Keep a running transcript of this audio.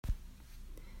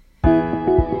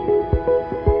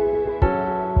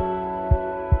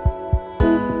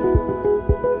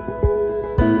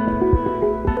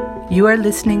You are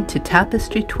listening to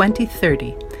Tapestry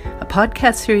 2030, a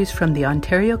podcast series from the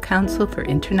Ontario Council for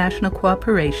International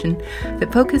Cooperation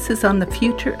that focuses on the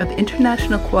future of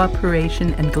international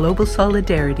cooperation and global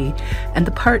solidarity and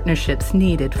the partnerships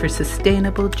needed for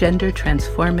sustainable gender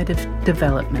transformative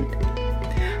development.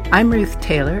 I'm Ruth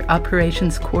Taylor,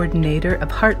 Operations Coordinator of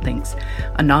Heartlinks,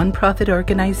 a nonprofit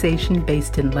organization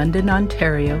based in London,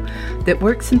 Ontario, that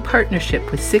works in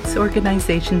partnership with 6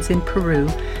 organizations in Peru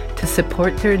to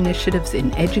support their initiatives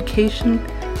in education,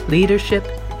 leadership,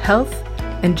 health,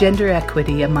 and gender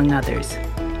equity, among others.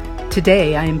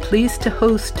 Today, I am pleased to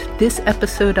host this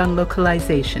episode on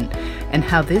localization and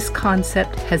how this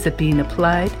concept has been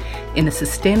applied in a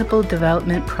sustainable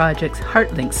development project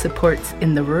Heartlinks supports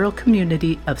in the rural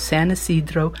community of San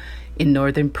Isidro in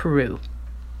northern Peru.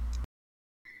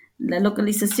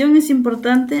 Localization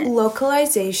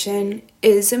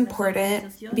is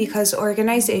important because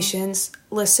organizations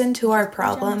listen to our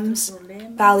problems,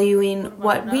 valuing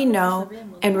what we know,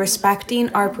 and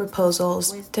respecting our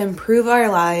proposals to improve our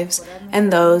lives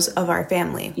and those of our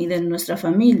family.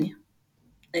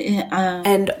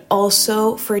 And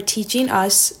also for teaching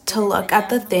us to look at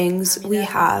the things we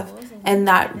have and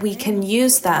that we can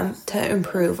use them to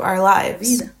improve our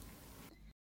lives.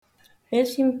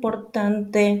 It's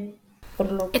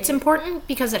important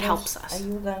because it helps us.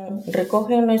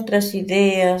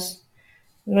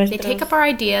 They take up our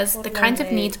ideas, the kinds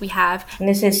of needs we have,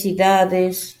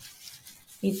 necesidades,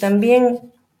 y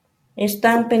también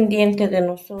están pendientes de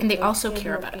nosotros. And they also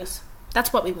care about us.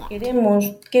 That's what we want.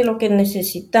 Queremos que lo que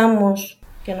necesitamos,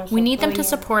 que nos we need them to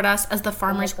support us as the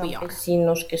farmers we are.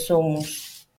 Que somos.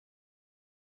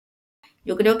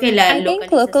 I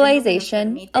think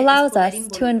localization allows us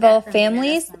to involve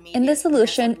families in the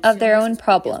solution of their own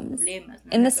problems,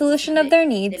 in the solution of their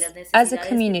needs as a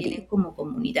community.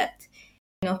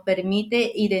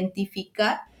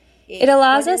 It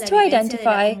allows us to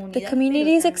identify the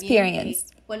community's experience,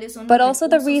 but also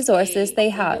the resources they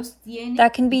have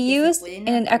that can be used in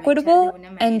an equitable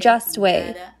and just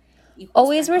way,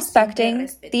 always respecting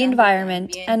the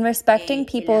environment and respecting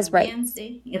people's rights.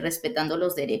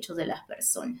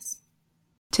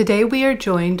 Today we are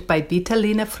joined by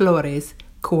Vitalina Flores,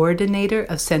 coordinator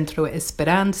of Centro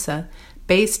Esperanza,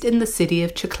 based in the city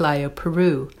of Chiclayo,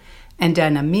 Peru, and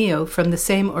Ana Mio from the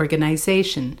same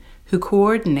organization, who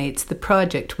coordinates the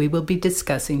project we will be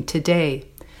discussing today.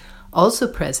 Also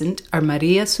present are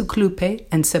Maria Suclupe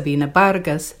and Sabina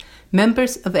Vargas,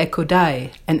 members of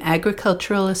ECODAE, an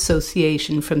agricultural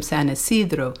association from San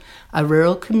Isidro, a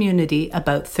rural community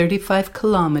about 35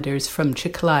 kilometers from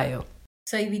Chiclayo.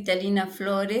 I'm Vitalina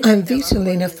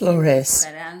Flores.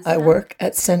 I work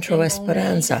at Centro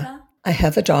Esperanza. I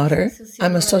have a daughter.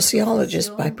 I'm a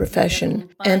sociologist by profession,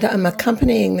 and I'm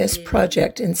accompanying this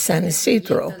project in San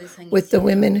Isidro with the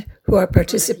women who are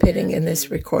participating in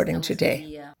this recording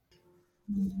today.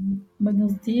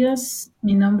 Buenos días,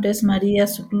 mi nombre es María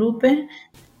Suclupe.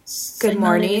 Good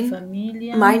morning,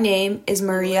 my name is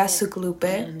Maria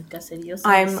Suclupe.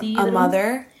 I'm a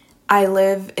mother. I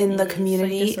live in the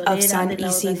community of San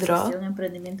Isidro.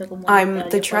 I'm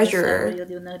the treasurer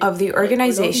of the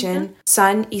organization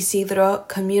San Isidro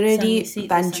Community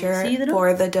Venture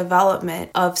for the Development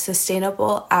of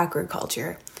Sustainable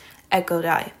Agriculture,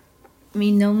 ECODAE. My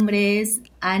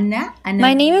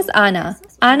name is Ana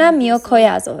Mio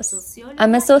Collazos.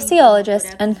 I'm a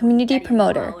sociologist and community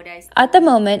promoter. At the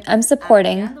moment, I'm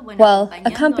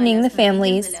accompanying the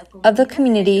families of the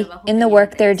community in the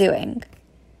work they're doing.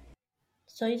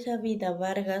 I'm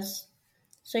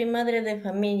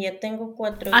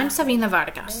Sabina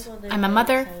Vargas. I'm a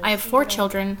mother. I have 4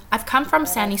 children. I've come from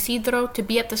San Isidro to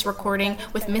be at this recording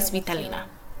with Miss Vitalina.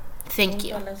 Thank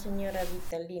you.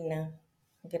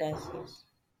 Gracias.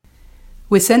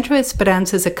 With Centro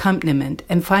Esperanza's accompaniment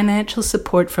and financial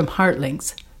support from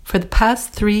Heartlinks, for the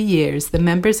past 3 years, the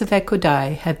members of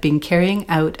ECODAE have been carrying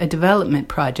out a development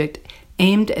project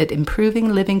aimed at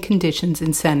improving living conditions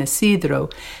in San Isidro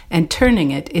and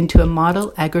turning it into a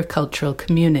model agricultural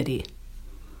community.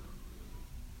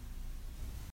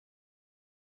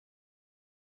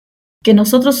 We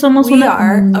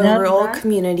are a rural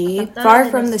community far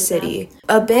from the city,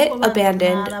 a bit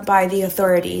abandoned by the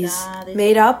authorities,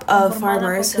 made up of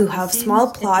farmers who have small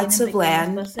plots of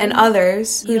land and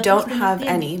others who don't have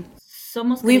any.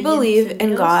 We believe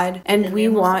in God and we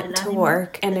want to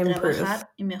work and improve.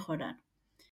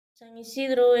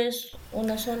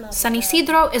 San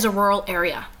Isidro is a rural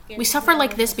area. We suffer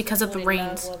like this because of the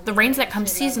rains that come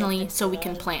seasonally so we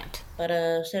can plant.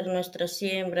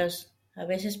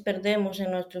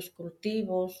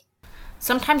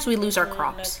 Sometimes we lose our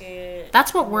crops.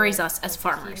 That's what worries us as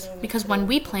farmers, because when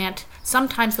we plant,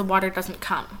 sometimes the water doesn't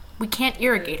come. We can't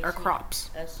irrigate our crops.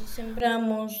 Así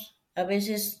sembramos, a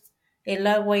veces el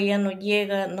agua ya no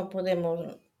llega, no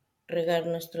podemos regar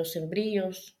nuestros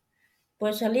sembrillos.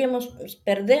 Pues salimos,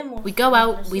 perdemos. We go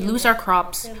out, we lose our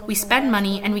crops, we spend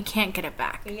money, and we can't get it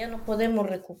back. Ya no podemos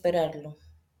recuperarlo.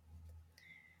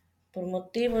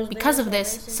 Because of this,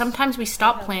 sometimes we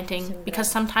stop planting because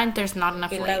sometimes there's not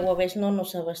enough rain. El agua a veces no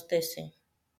nos abastece.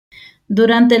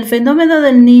 Durante el fenómeno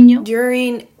del Niño,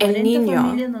 during El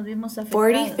Niño,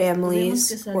 40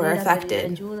 families were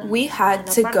affected. We had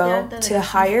to go to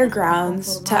higher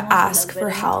grounds to ask for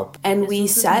help, and we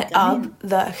set up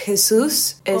the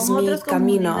Jesús es mi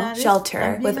camino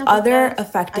shelter with other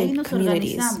affected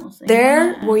communities.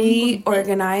 There, we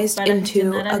organized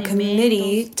into a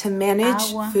committee to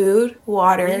manage food,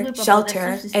 water,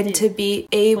 shelter, and to be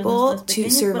able to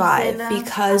survive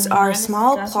because our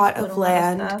small plot of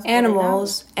land, animals,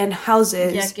 and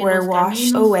houses were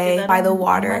washed away by the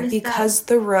water because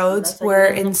the roads were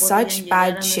in such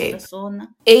bad shape.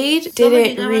 Aid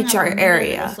didn't reach our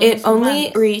area. It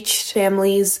only reached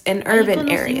families in urban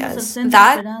areas.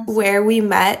 That's where we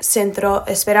met Centro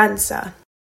Esperanza.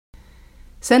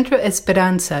 Centro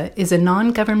Esperanza is a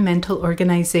non-governmental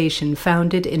organization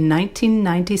founded in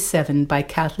 1997 by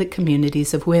Catholic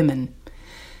communities of women.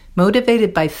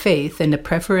 Motivated by faith and a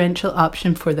preferential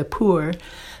option for the poor,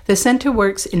 the center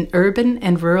works in urban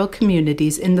and rural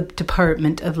communities in the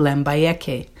department of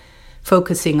Lambayeque,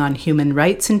 focusing on human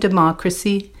rights and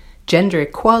democracy, gender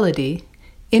equality,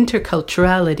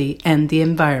 interculturality, and the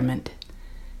environment.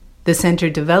 The center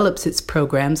develops its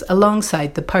programs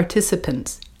alongside the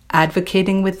participants,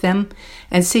 advocating with them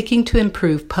and seeking to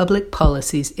improve public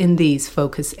policies in these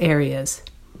focus areas.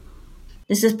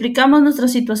 Les explicamos nuestra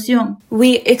situación.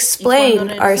 We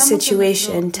explained our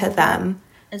situation to them.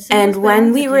 And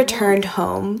when we returned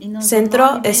home,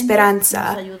 Centro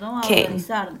Esperanza came.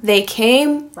 They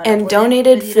came and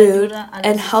donated food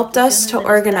and helped us to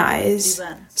organize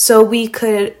so we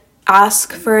could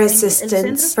ask for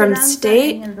assistance from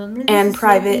state and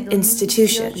private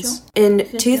institutions. In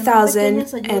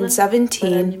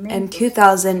 2017 and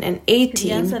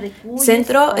 2018,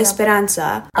 Centro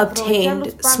Esperanza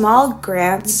obtained small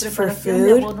grants for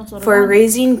food, for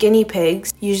raising guinea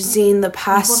pigs using the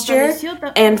pasture,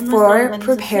 and for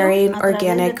preparing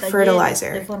organic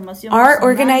fertilizer. Our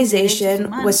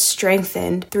organization was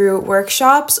strengthened through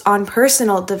workshops on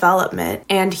personal development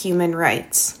and human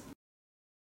rights.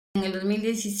 In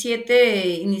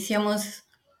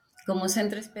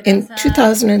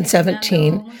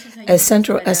 2017, as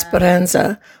Centro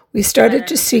Esperanza, we started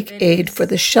to seek aid for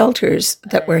the shelters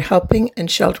that were helping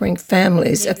and sheltering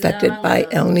families affected by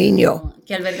El Niño.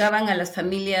 Que albergaban a las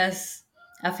familias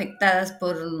afectadas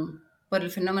por el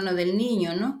fenómeno del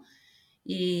Niño, ¿no?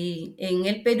 In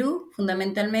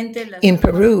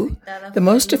Peru, the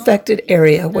most affected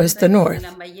area was the north,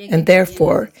 and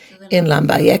therefore, in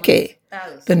Lambayeque,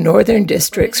 the northern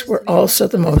districts were also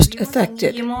the most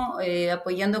affected.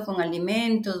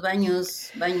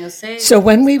 So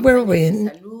when we were in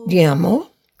Diamo,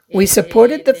 we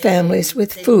supported the families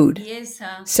with food,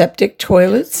 septic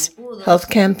toilets, health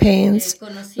campaigns,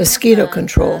 mosquito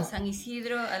control.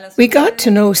 We got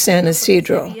to know San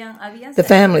Isidro, the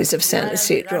families of San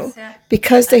Isidro,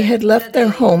 because they had left their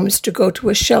homes to go to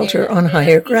a shelter on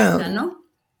higher ground.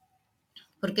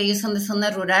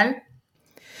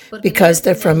 Because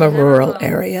they're from a rural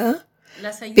area,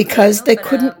 because they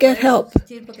couldn't get help,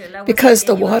 because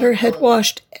the water had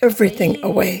washed everything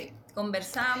away.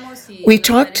 We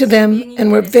talked to them and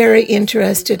were very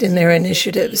interested in their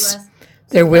initiatives,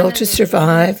 their will to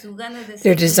survive,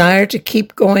 their desire to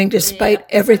keep going despite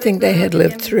everything they had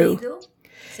lived through.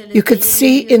 You could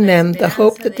see in them the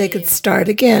hope that they could start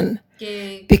again,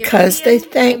 because they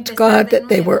thanked God that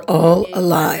they were all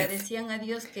alive.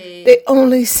 They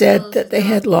only said that they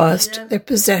had lost their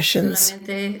possessions.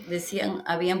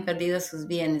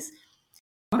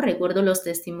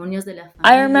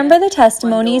 I remember the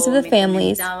testimonies of the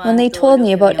families when they told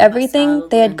me about everything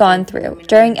they had gone through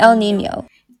during El Niño.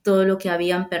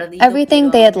 Everything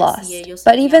they had lost,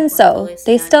 but even so,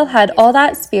 they still had all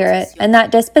that spirit and that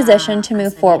disposition to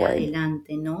move forward.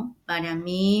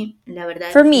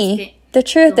 For me, the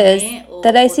truth is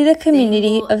that I see the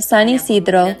community of San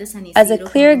Isidro as a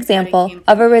clear example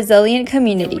of a resilient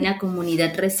community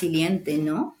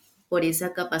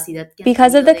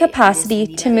because of the capacity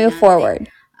to move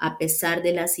forward,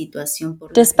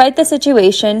 despite the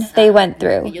situation they went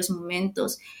through.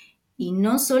 And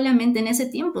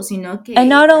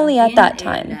not only at that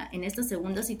time,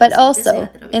 but also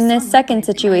in this second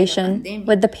situation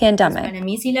with the pandemic.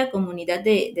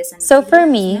 So for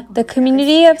me, the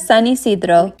community of San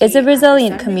Isidro is a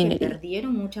resilient community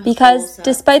because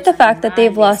despite the fact that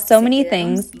they've lost so many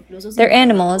things, their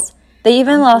animals, they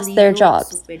even lost their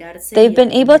jobs, they've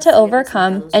been able to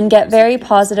overcome and get very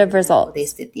positive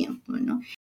results.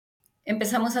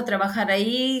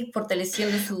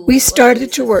 We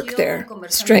started to work there,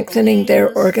 strengthening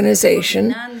their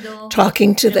organization,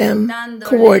 talking to them,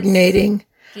 coordinating,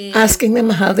 asking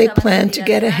them how they plan to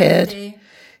get ahead,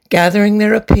 gathering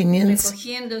their opinions,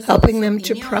 helping them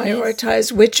to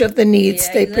prioritize which of the needs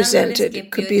they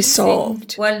presented could be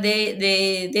solved.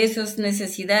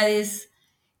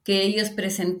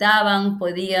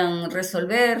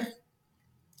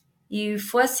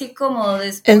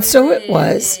 And so it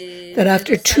was that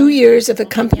after 2 years of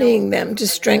accompanying them to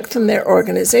strengthen their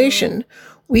organization,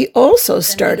 we also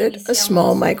started a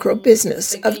small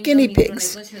micro-business of guinea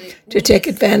pigs to take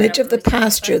advantage of the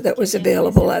pasture that was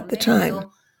available at the time.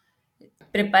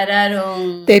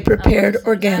 They prepared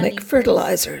organic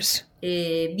fertilizers.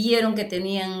 They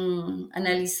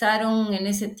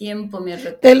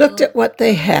looked at what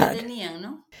they had.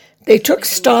 They took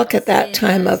stock at that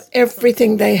time of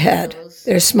everything they had,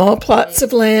 their small plots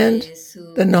of land,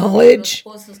 the knowledge,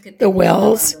 the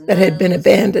wells that had been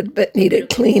abandoned but needed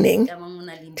cleaning,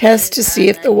 tests to see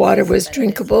if the water was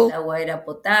drinkable.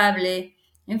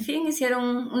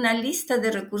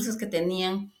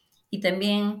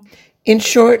 In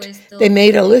short, they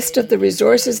made a list of the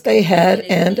resources they had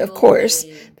and, of course,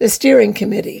 the steering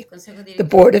committee, the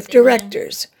board of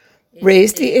directors,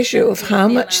 raised the issue of how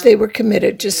much they were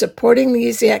committed to supporting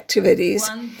these activities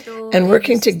and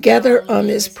working together on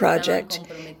this project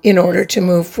in order to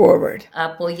move forward.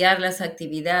 Apoyar las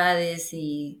actividades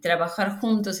y trabajar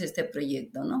juntos este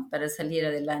proyecto, ¿no? Para salir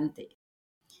adelante.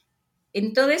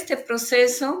 En todo este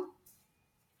proceso,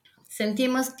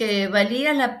 sentimos que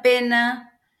valía la pena.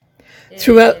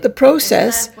 Throughout the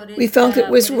process, we felt it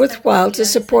was worthwhile to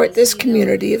support this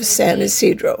community of San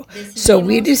Isidro, so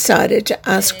we decided to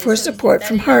ask for support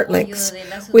from HeartLinks,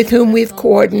 with whom we've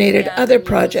coordinated other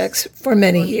projects for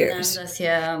many years.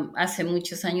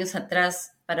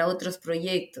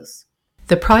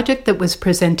 The project that was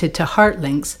presented to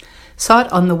HeartLinks sought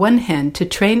on the one hand to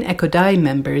train Ekodai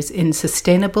members in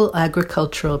sustainable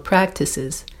agricultural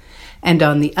practices, and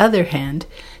on the other hand,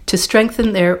 to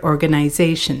strengthen their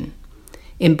organization.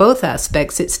 In both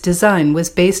aspects, its design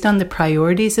was based on the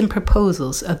priorities and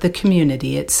proposals of the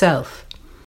community itself.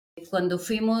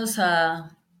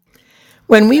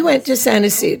 When we went to San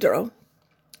Isidro,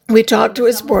 we talked to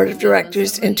its board of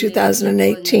directors in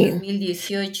 2018.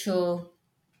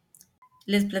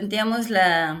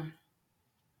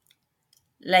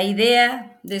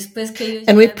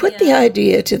 And we put the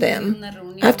idea to them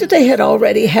after they had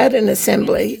already had an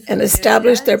assembly and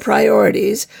established their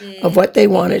priorities of what they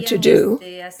wanted to do,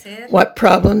 what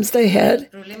problems they had,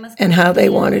 and how they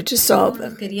wanted to solve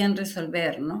them. To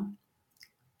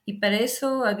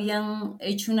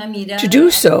do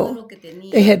so,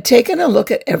 they had taken a look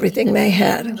at everything they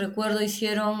had.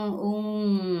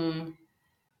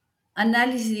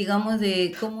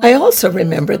 I also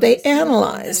remember they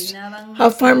analyzed how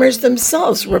farmers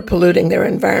themselves were polluting their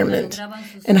environment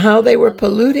and how they were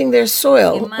polluting their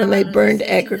soil when they burned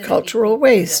agricultural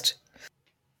waste.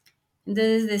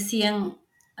 So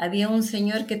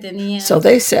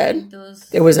they said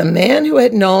there was a man who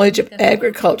had knowledge of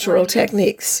agricultural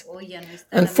techniques.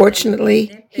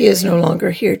 Unfortunately, he is no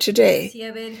longer here today.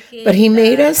 But he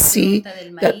made us see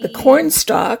that the corn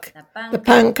stalk, the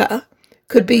panca,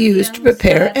 could be used to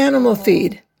prepare animal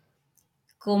feed.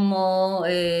 Como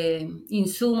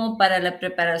insumo para la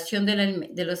preparación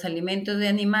de los alimentos de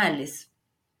animales.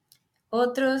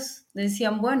 Otros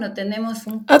decían, bueno, tenemos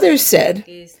un. Others said,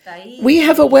 we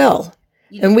have a well,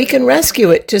 and we can rescue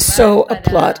it to sow a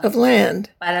plot of land.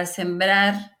 Para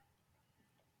sembrar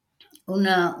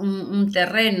un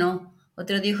terreno.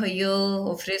 Otro dijo, yo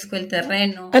ofrezco el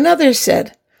terreno. Another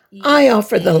said, I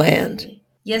offer the land.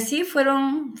 Y así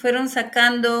fueron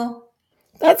sacando.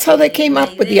 That's how they came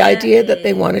up with the idea that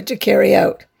they wanted to carry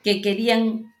out. Que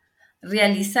querían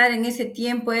realizar en ese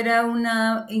tiempo era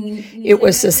una. It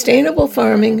was sustainable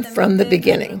farming from the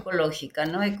beginning. Ecológica,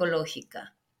 no ecológica.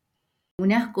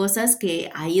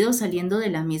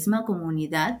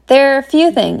 There are a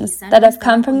few things that have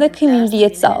come from the community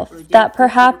itself that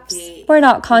perhaps were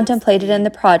not contemplated in the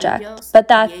project, but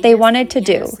that they wanted to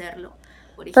do.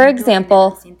 For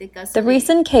example, the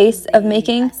recent case of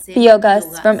making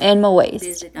biogas from animal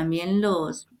waste.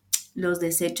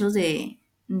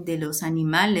 de los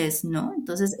animales, ¿no?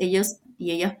 Entonces ellos y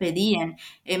ellas pedían.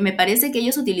 Me parece que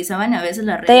ellos utilizaban a veces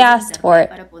las redes They de asked for internet it.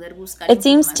 para poder buscar It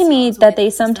seems to me información that sobre they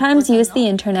estas sometimes cosas, use ¿no? the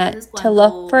internet Entonces, to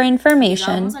look for cuando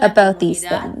information llegamos a la about these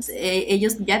comunidad, things.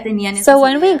 ellos ya tenían So esas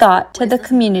when we ideas got to the propuestas y nos decían,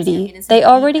 community, "Miren, they ¿saben qué?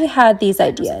 already had these A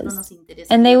nosotros ideas. nos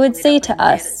interesa And they would poder say to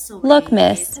aprender us, sobre "Look,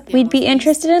 miss, esto que we'd hemos be visto".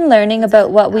 interested in learning about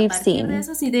Entonces, what a we've partir de seen."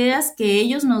 esas ideas que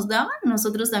ellos nos daban,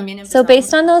 nosotros también So empezamos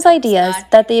based on those a ideas buscar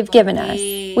that they've con given us,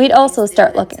 qué we'd also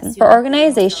start looking for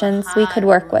organizaciones podemos organizations we could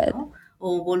work trabajar, with. ¿no?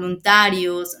 O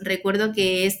voluntarios. Recuerdo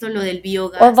que esto, lo del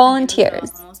biogás, Or también lo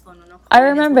volunteers. trabajamos con unos I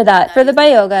jóvenes remember that for the voluntarios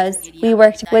de biogas, we ingeniería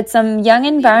worked ambiental with some young que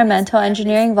pudieron environmental enseñarles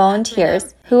engineering tanto volunteers la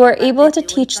who were parte able to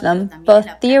teórica, teach pero them también both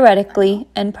la práctica, theoretically ¿no?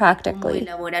 and Cómo practically.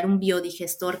 elaborar un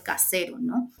biodigestor casero,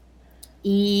 ¿no?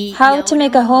 Y How to ahora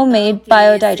make a hemos notado homemade que esa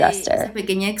biodigester.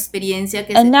 pequeña experiencia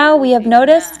que And se now tuvo we have en una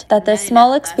noticed that de the las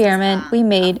small casas experiment we ha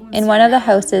made in one of the funcionado,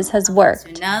 houses ¿no? has Ha worked.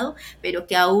 funcionado, pero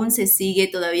que aún se sigue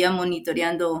todavía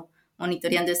monitoreando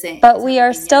But we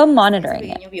are still monitoring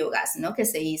ese it. pequeño biogás, ¿no? Que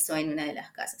se hizo en una de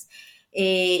las casas.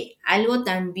 Algo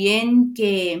también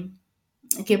que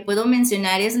puedo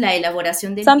mencionar es la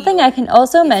elaboración del Something I can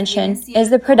also mention is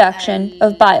the production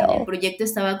of el bile, proyecto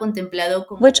estaba contemplado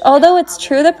como which although it's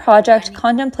true the project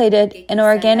contemplated an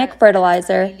organic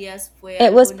fertilizer,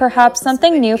 it was perhaps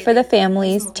something new for the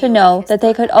families to know that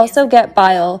they could also get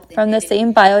bile from the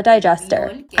same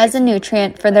biodigester as a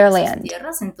nutrient for their land.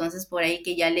 Entonces por ahí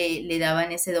que ya le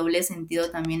daban ese doble sentido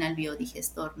también al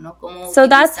biodigestor, ¿no? So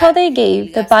that's how they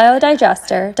gave the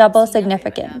biodigester double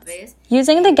significance,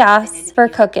 using the gas for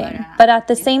cooking, but at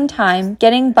the same time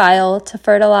getting bile to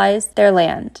fertilize their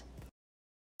land.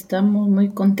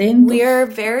 We are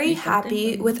very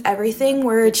happy with everything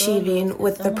we're achieving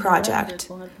with the project,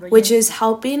 which is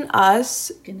helping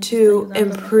us to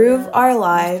improve our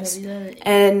lives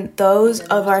and those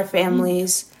of our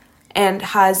families, and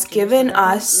has given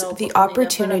us the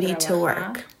opportunity to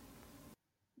work.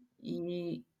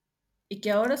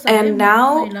 And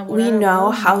now we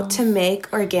know how to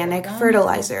make organic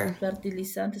fertilizer.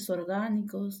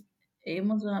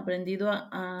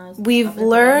 We've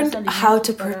learned how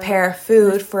to prepare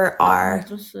food for our.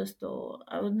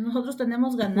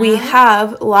 We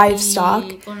have livestock,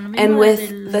 and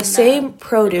with the same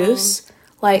produce,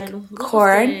 like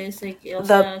corn,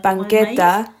 the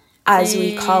banqueta, as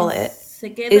we call it,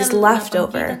 is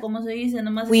leftover.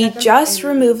 We just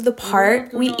remove the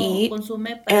part we eat,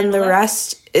 and the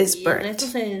rest is burnt.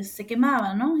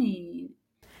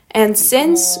 And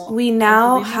since we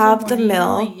now have the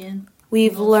mill,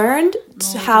 we've learned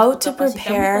how to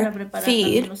prepare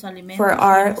feed for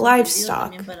our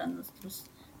livestock.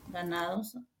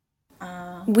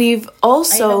 We've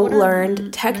also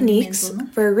learned techniques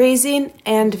for raising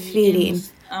and feeding,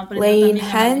 laying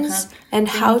hens, and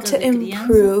how to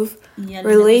improve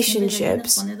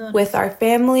relationships with our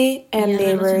family and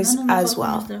neighbors as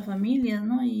well.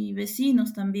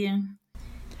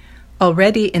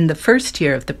 Already in the first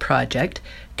year of the project,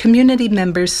 community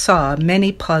members saw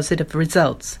many positive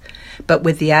results. But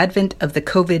with the advent of the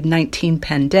COVID-19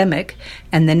 pandemic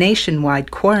and the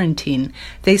nationwide quarantine,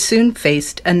 they soon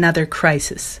faced another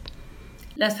crisis.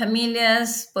 Las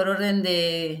familias, por orden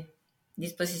de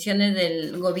disposiciones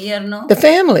del gobierno, the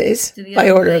families,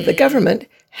 by order of the government,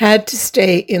 had to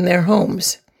stay in their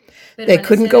homes. They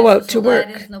couldn't go out to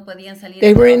work.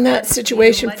 They were in that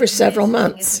situation for several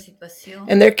months.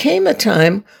 And there came a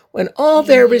time when all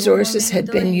their resources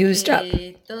had been used up.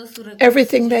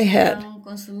 Everything they had,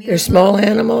 their small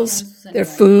animals, their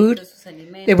food,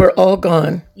 they were all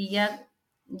gone.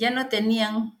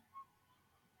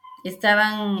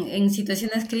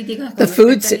 The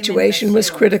food situation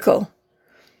was critical.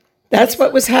 That's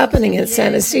what was happening in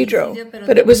San Isidro,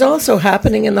 but it was also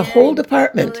happening in the whole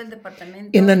department,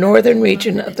 in the northern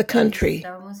region of the country.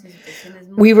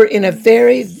 We were in a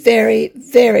very, very,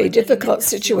 very difficult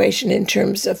situation in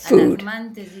terms of food.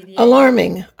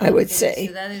 Alarming, I would say,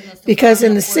 because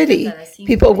in the city,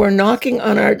 people were knocking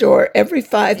on our door every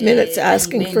 5 minutes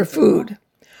asking for food.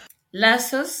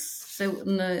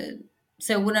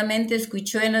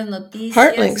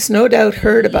 Hartlings no doubt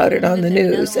heard about it on the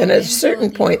news and at a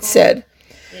certain point said,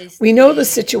 "We know the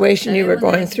situation you were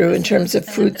going through in terms of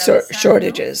food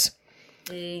shortages.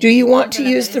 Do you want to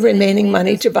use the remaining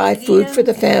money to buy food for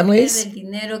the families?"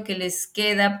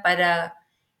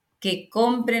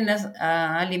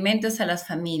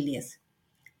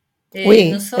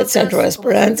 We, at Centro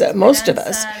Esperanza, most of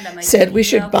us, said we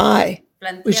should buy.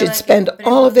 We should spend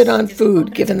all of it on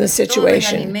food, given the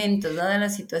situation.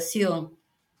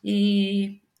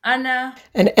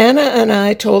 And Anna and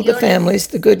I told the families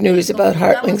the good news about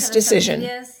Hartling's decision.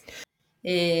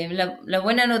 la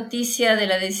buena noticia de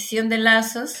la decisión de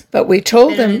Lazos. But we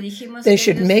told them they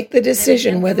should make the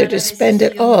decision whether to spend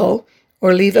it all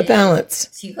or leave a balance.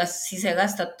 Si se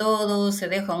gasta todo, se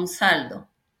deja un saldo.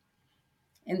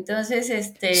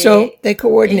 Entonces, so they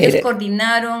coordinated. Ellos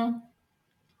coordinaron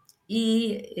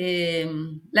y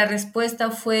la respuesta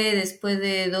fue después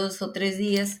de 2 o 3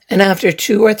 días. And after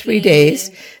 2 or 3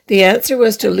 days, the answer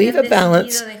was to leave a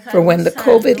balance for when the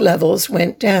COVID levels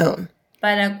went down.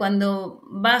 Para cuando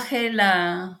baje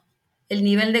el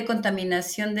nivel de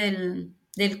contaminación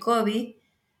del COVID,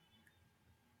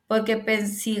 porque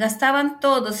si gastaban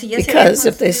todo, si ya because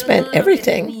if they spent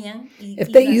everything,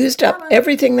 if they used up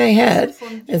everything they had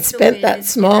and spent that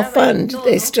small fund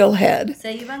they still had,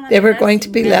 they were going to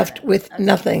be left with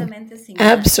nothing,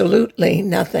 absolutely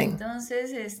nothing.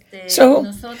 So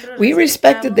we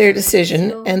respected their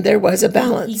decision and there was a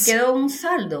balance. Y quedó un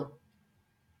saldo.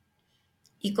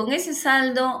 Y con ese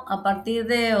saldo, a partir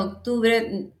de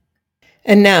octubre...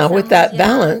 And now, with that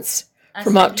balance,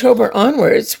 from October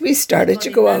onwards, we started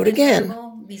to go out again.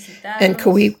 And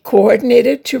we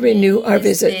coordinated to renew our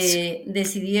visits.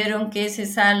 Decidieron que ese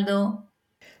saldo...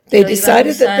 They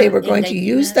decided that they were going to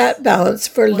use that balance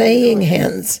for laying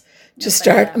hens, to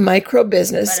start a micro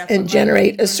business and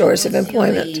generate a source of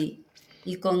employment.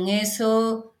 Y con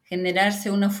eso,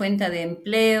 generarse una fuente de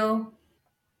empleo.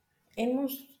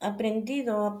 Hemos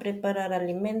aprendido a preparar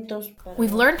alimentos.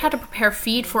 We've learned how to prepare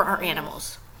feed for our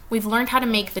animals. We've learned how to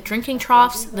make the drinking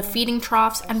troughs, the feeding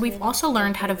troughs, and we've also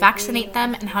learned how to vaccinate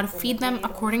them and how to feed them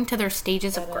according to their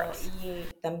stages of growth.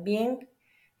 También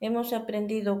hemos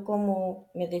aprendido cómo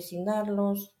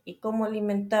medicinarlos y cómo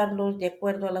alimentarlos de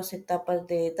acuerdo a las etapas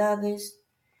de edades.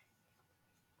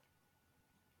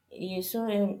 Y eso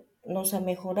nos ha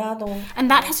mejorado. And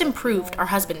that has improved our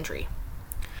husbandry.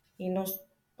 Y nos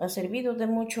ha servido de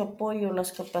mucho apoyo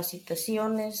las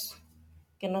capacitaciones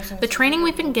que nos han... The training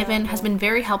we've been given has been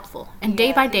very helpful, and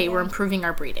day by day we're improving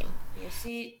our breeding. Y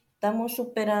así estamos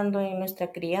superando en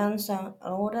nuestra crianza.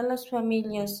 Ahora las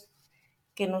familias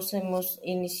que nos hemos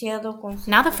iniciado con...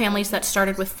 Now the families that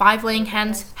started with 5 laying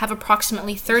hens have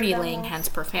approximately 30 laying hens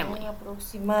per family. Un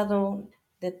aproximado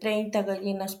de 30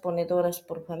 gallinas ponedoras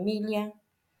por familia.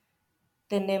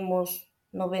 Tenemos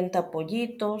 90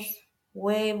 pollitos.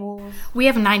 Huevos, we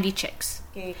have 90 chicks,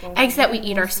 eggs that we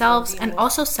eat ourselves and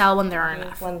also sell when there are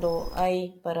enough. Cuando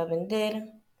hay para vender,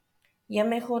 y ha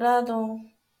mejorado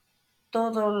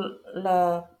toda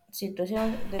la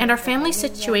situación. And our family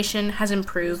situation has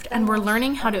improved, and we're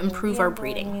learning how to improve our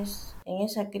breeding. En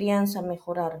esa crianza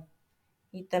mejorar,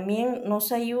 y también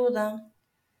nos ayuda.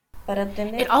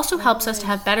 It also helps us to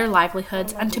have better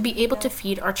livelihoods and to be able to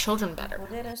feed our children better.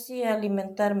 Poder así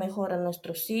alimentar mejor a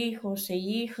nuestros hijos e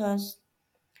hijas.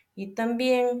 Y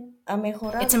también a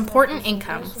mejorar. It's important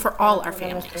income for all our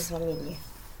families.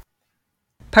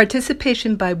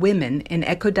 Participation by women in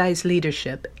ECODI's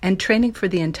leadership and training for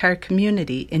the entire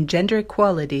community in gender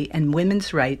equality and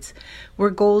women's rights were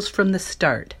goals from the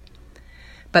start.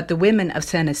 But the women of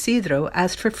San Isidro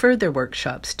asked for further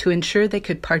workshops to ensure they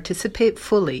could participate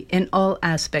fully in all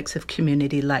aspects of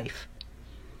community life.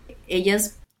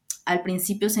 At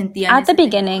the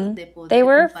beginning, they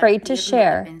were afraid to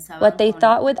share what they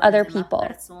thought with other people,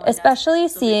 especially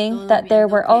seeing that there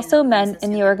were also men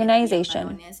in the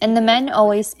organization, and the men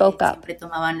always spoke up.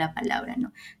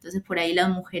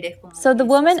 So the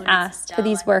women asked for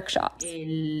these workshops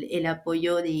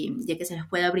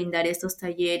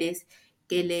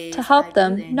to help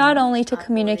them not only to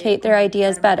communicate their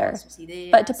ideas better,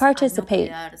 but to participate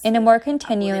in a more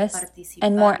continuous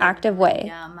and more active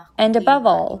way, and above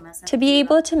all, to be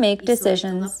able to make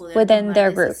decisions within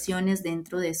their group.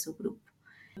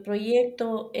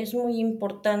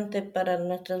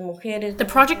 The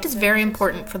project is very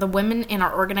important for the women in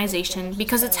our organization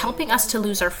because it's helping us to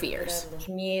lose our fears.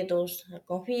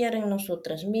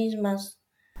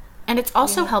 And it's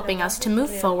also helping us to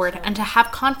move forward and to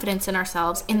have confidence in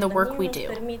ourselves in the work we do.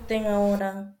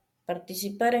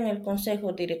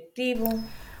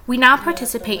 We now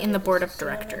participate in the board of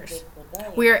directors.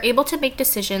 We are able to make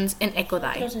decisions in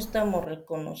ECODI.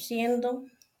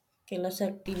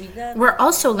 We're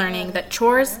also learning that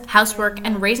chores, housework,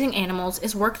 and raising animals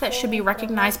is work that should be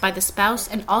recognized by the spouse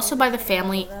and also by the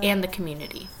family and the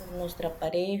community.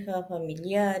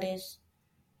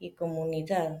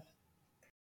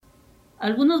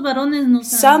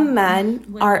 Some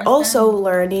men are also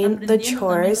learning the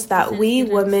chores that we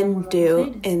women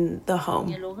do in the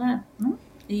home.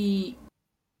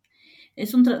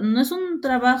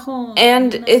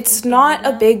 And it's not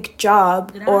a big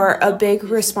job or a big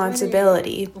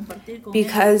responsibility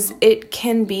because it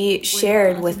can be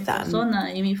shared with them.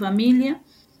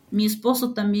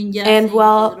 And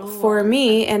well, for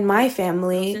me and my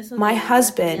family, my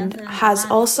husband has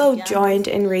also joined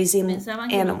in raising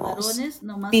animals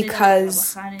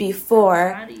because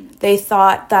before they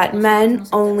thought that men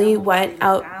only went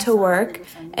out to work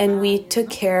and we took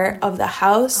care of the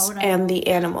house and the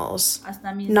animals.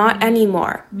 Not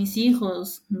anymore.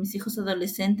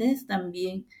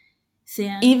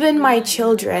 Even my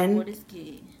children,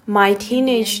 my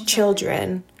teenage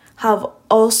children, have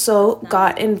also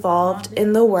got involved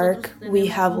in the work we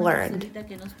have learned.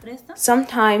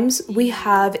 Sometimes we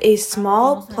have a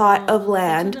small plot of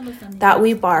land that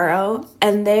we borrow,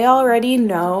 and they already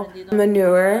know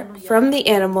manure from the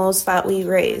animals that we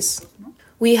raise.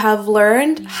 We have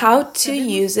learned how to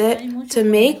use it to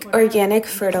make organic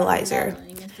fertilizer.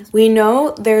 We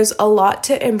know there's a lot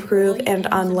to improve and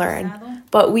unlearn,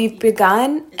 but we've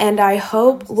begun, and I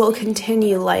hope we'll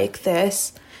continue like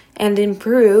this and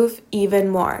improve even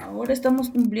more.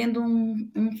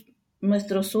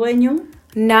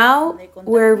 Now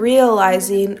we're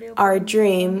realizing our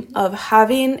dream of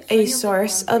having a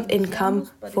source of income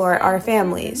for our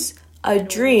families, a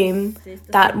dream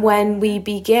that when we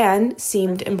began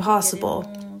seemed impossible.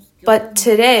 But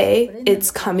today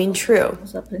it's coming true.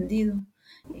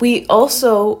 We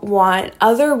also want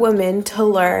other women to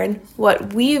learn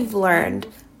what we've learned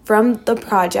from the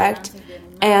project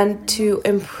and to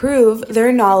improve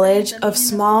their knowledge of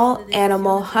small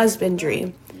animal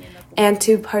husbandry and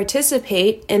to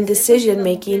participate in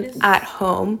decision-making at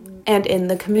home and in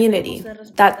the community.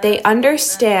 That they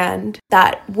understand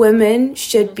that women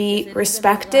should be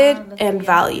respected and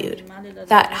valued,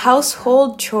 that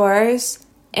household chores,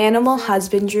 animal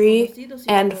husbandry,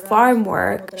 and farm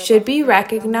work should be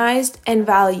recognized and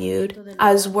valued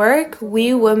as work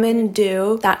we women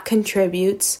do that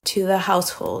contributes to the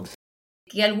household.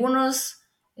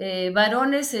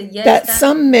 That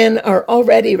some men are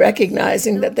already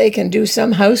recognizing that they can do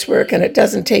some housework and it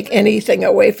doesn't take anything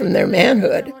away from their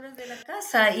manhood.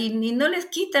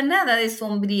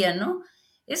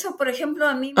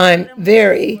 I'm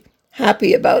very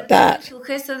happy about that.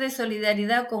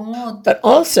 But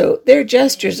also, they're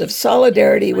gestures of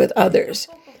solidarity with others,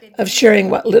 of sharing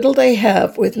what little they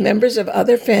have with members of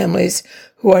other families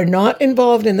who are not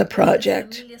involved in the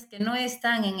project.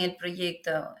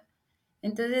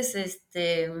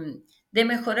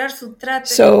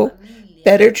 So,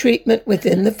 better treatment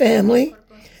within the family,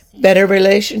 better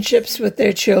relationships with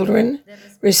their children,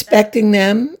 respecting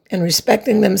them and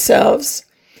respecting themselves.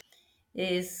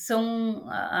 These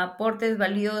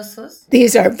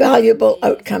are valuable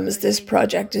outcomes this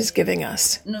project is giving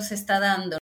us.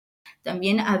 There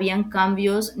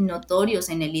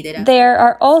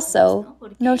are also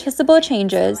noticeable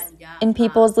changes in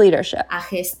people's leadership.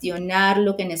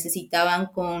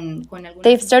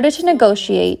 They've started to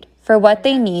negotiate for what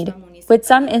they need with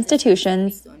some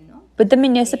institutions, with the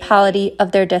municipality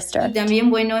of their district. And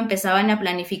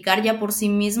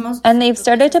they've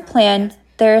started to plan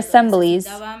their assemblies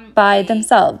by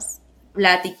themselves.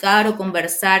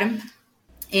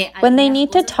 When they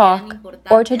need to talk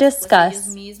or to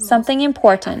discuss something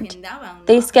important,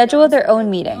 they schedule their own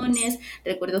meetings.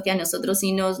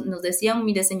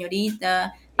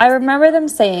 I remember them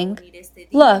saying,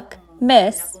 "Look,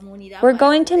 Miss, we're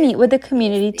going to meet with the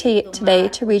community today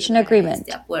to reach an agreement."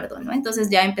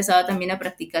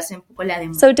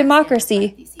 So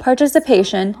democracy,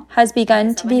 participation, has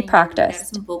begun to be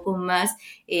practiced.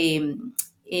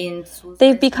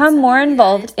 They've become more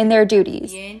involved in their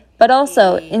duties, but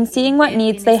also in seeing what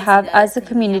needs they have as a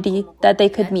community that they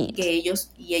could meet.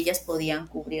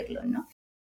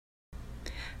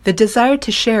 The desire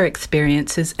to share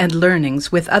experiences and learnings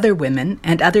with other women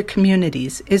and other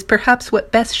communities is perhaps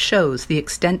what best shows the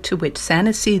extent to which San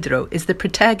Isidro is the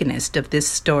protagonist of this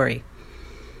story.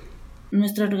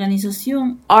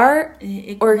 Our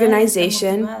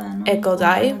organization,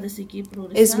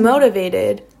 ECODAI, is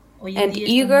motivated and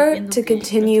eager to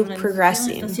continue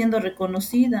progressing.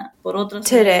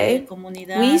 Today,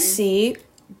 we see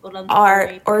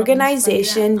our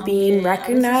organization being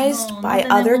recognized by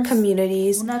other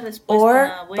communities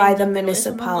or by the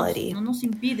municipality.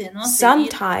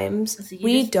 Sometimes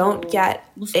we don't get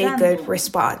a good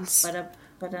response,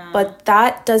 but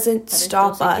that doesn't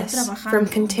stop us from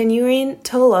continuing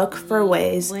to look for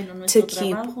ways to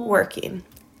keep working.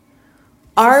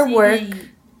 Our work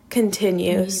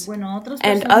continues,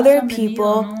 and other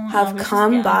people have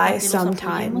come by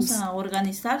sometimes.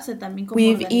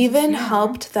 We've even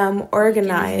helped them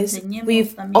organize.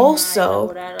 We've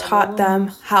also taught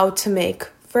them how to make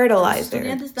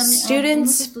fertilizer.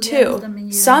 Students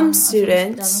too. Some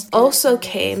students also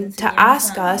came to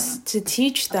ask us to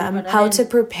teach them how to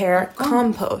prepare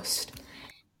compost.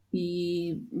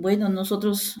 And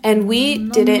we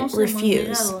didn't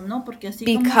refuse,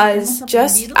 because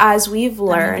just as we've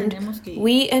learned,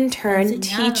 we in turn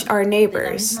teach our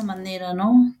neighbors.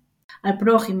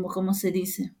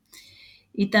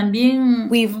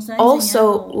 We've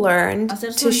also learned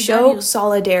to show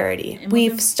solidarity.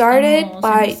 We've started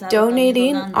by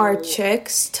donating our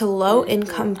chicks to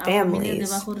low-income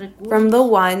families from the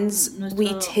ones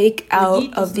we take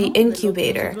out of the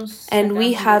incubator, and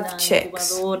we have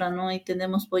chicks.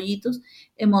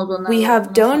 We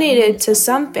have donated to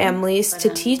some families to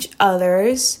teach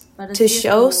others, to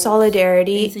show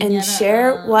solidarity and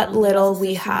share what little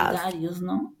we have.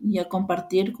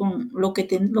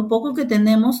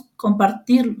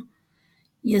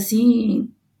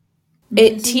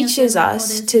 It teaches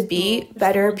us to be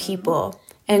better people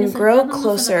and grow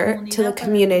closer to the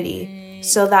community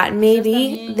so that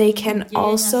maybe they can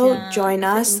also join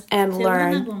us and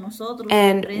learn,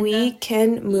 and we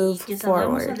can move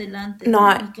forward.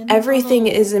 Not everything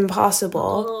is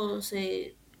impossible.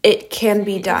 It can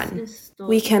be done.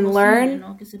 We can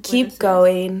learn, keep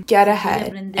going, get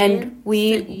ahead, and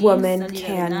we women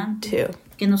can too.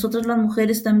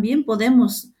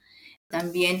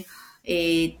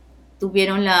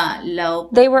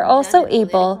 They were also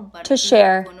able to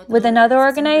share with another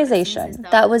organization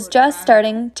that was just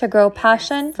starting to grow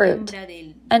passion fruit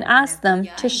and ask them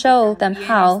to show them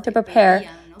how to prepare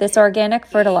this organic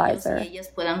fertilizer.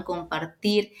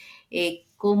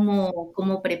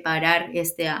 Cómo preparar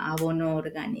este abono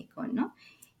orgánico, ¿no?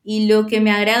 Y lo que me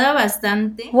agrada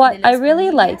bastante. What I really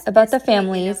like about the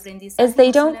families is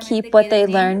they don't keep what they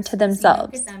learn to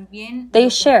themselves. They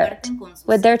share it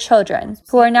with their children,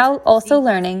 who are now also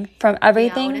learning from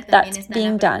everything that's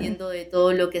being done.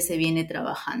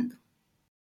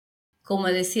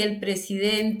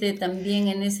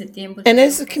 And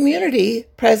as the community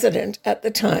president at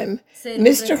the time,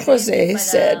 Mr. Jose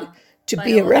said, to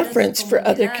be a reference for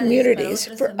other communities,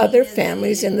 for other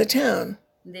families in the town.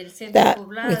 That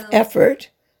with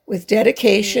effort, with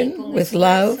dedication, with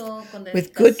love,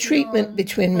 with good treatment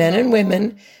between men and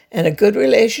women, and a good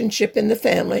relationship in the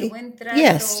family,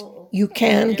 yes, you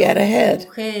can get ahead.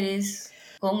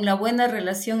 Con la buena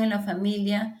relación en la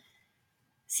familia,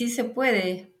 sí se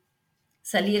puede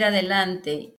salir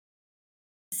adelante.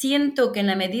 I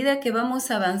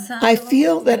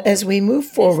feel that as we move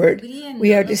forward,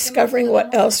 we are discovering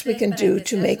what else we can do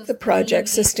to make the project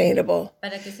sustainable,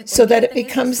 so that it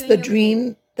becomes the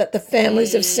dream that the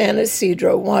families of San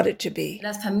Isidro want it to be.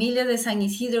 An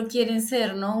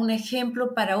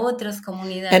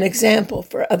example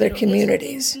for other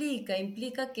communities.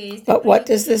 But what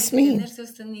does this mean?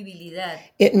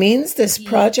 It means this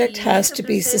project has to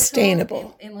be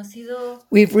sustainable.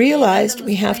 We've realized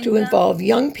we have to involve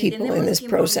young people in this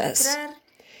process.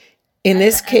 In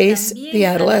this case, the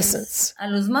adolescents. A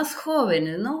los más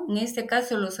jóvenes, ¿no? En este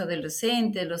caso, los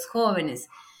adolescentes, los jóvenes.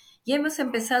 Y hemos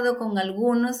empezado con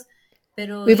algunos,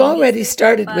 pero we've already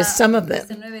started with some of them,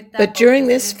 but during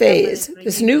this phase,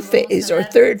 this new phase or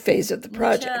third phase of the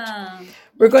project,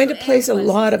 we're going to place a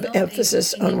lot of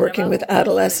emphasis on working with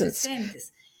adolescents.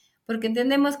 Porque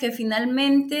entendemos que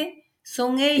finalmente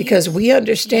because we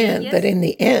understand that in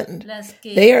the end,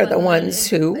 they are the ones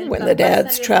who, when the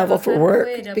dads travel for work,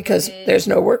 because there's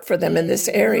no work for them in this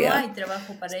area,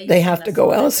 they have to go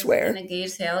elsewhere.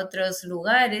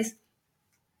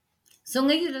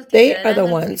 They are the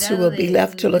ones who will be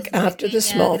left to look after the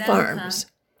small farms.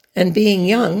 And being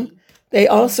young, they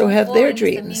also have their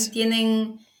dreams.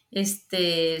 The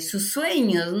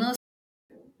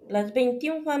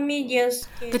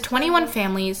 21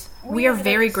 families, we are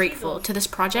very grateful to this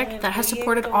project that has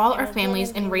supported all our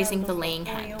families in raising the laying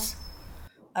hens.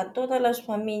 A todas las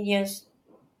familias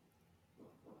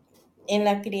en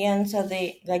la crianza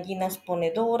de gallinas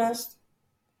ponedoras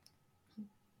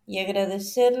y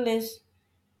agradecerles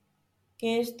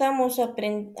que estamos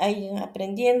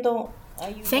aprendiendo.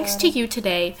 Thanks to you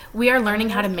today, we are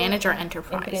learning how to manage our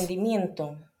enterprise.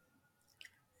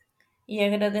 Y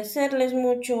agradecerles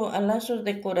mucho a Lazos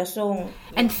de Corazón.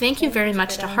 And thank you very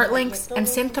much to Heartlinks and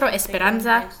Centro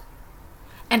Esperanza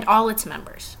and all its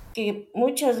members.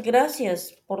 Muchas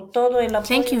gracias por todo el apoyo.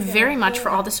 Thank you very much for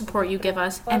all the support you give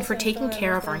us and for taking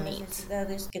care of our needs.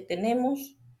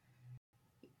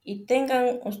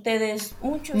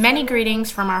 Many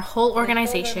greetings from our whole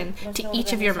organization to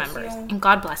each of your members, and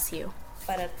God bless you.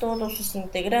 Para todos sus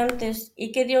integrantes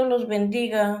y que Dios los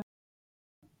bendiga.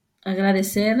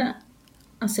 Agradecer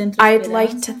I'd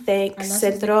like to thank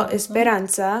Centro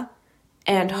Esperanza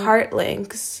and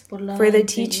HeartLinks for the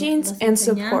teachings and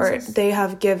support they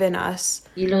have given us.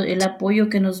 El apoyo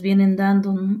que nos vienen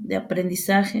dando de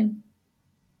aprendizaje,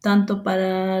 tanto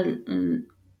para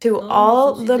to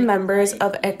all the members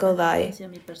of Ecodai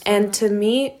and to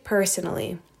me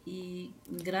personally.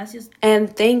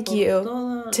 And thank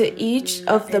you to each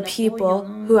of the people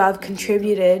who have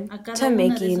contributed to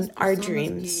making our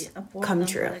dreams come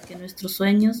true.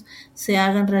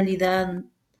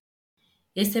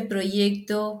 Este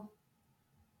proyecto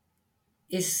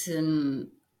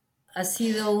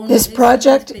This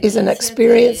project is an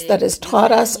experience that has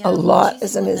taught us a lot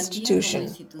as an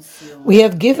institution. We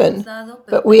have given,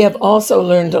 but we have also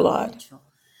learned a lot.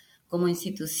 Como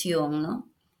institución, ¿no?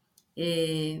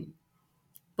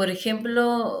 Por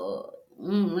example,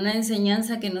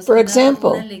 For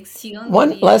example,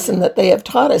 one lesson that they have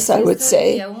taught us, I would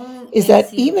say, is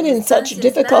that even in such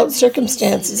difficult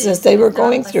circumstances as they were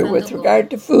going through with regard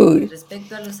to food,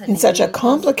 in such a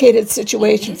complicated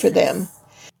situation for them,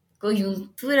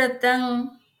 coyuntura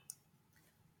tan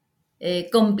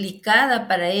complicada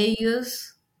para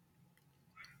ellos,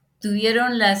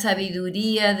 tuvieron la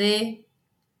sabiduría de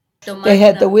they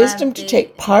had the wisdom to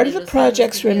take part of the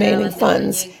project's remaining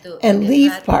funds and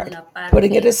leave part,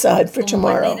 putting it aside for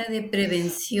tomorrow. De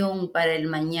prevención para el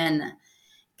mañana.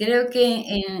 Creo que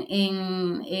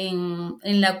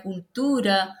en la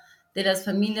cultura de las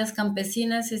familias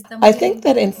campesinas I think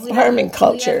that in farming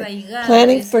culture,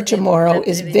 planning for tomorrow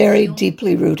is very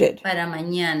deeply rooted. Para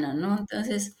mañana, ¿no?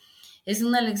 Entonces, es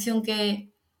una lección que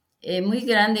muy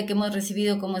grande que hemos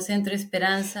recibido como Centro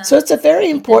Esperanza. So it's a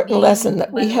very important lesson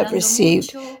that we have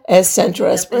received as Centro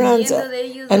Esperanza,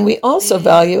 and we also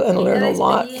value and learn a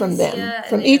lot from them,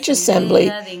 from each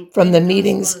assembly, from the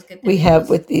meetings we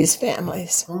have with these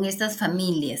families. Con estas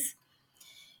familias.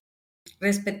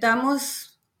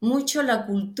 Respetamos mucho la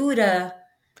cultura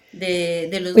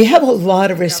de los. We have a lot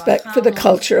of respect for the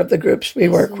culture of the groups we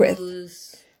work with.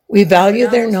 We value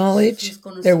their knowledge,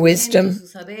 their wisdom.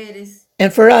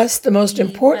 And for us, the most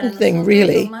important thing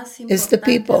really is the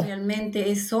people.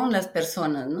 Realmente son las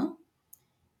personas, ¿no?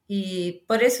 Y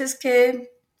por eso es que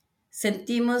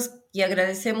sentimos y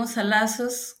agradecemos a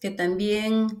Lazos que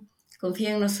también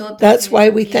confía en nosotros. That's why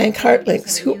we thank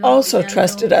HeartLinks, who also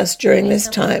trusted us during this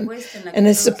time and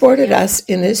has supported us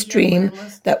in this dream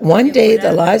that one day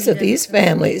the lives of these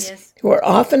families, who are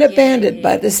often abandoned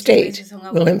by the state,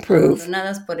 will improve.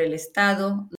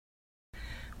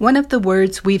 One of the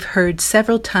words we've heard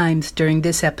several times during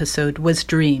this episode was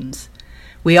dreams.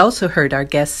 We also heard our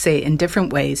guests say in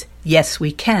different ways, yes,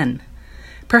 we can.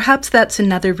 Perhaps that's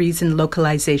another reason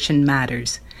localization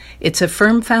matters. It's a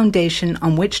firm foundation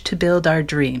on which to build our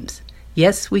dreams.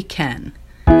 Yes, we can.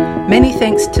 Many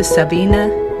thanks to Sabina,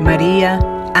 Maria,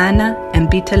 Anna, and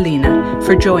Vitalina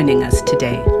for joining us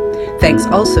today. Thanks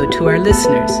also to our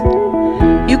listeners.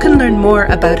 You can learn more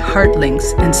about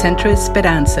HeartLinks and Centro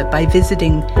Esperanza by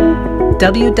visiting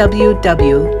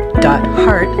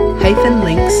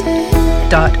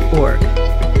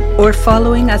www.heart-links.org or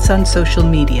following us on social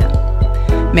media.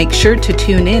 Make sure to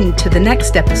tune in to the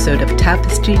next episode of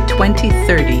Tapestry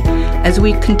 2030 as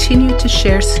we continue to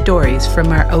share stories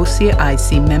from our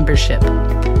OCIC membership.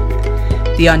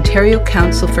 The Ontario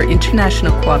Council for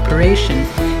International Cooperation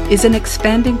is an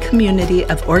expanding community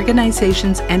of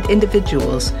organizations and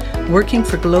individuals working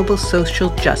for global social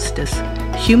justice,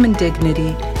 human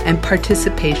dignity, and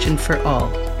participation for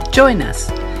all. Join us.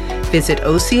 Visit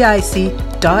ocic.on.ca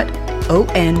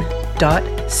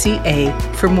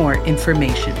for more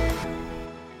information.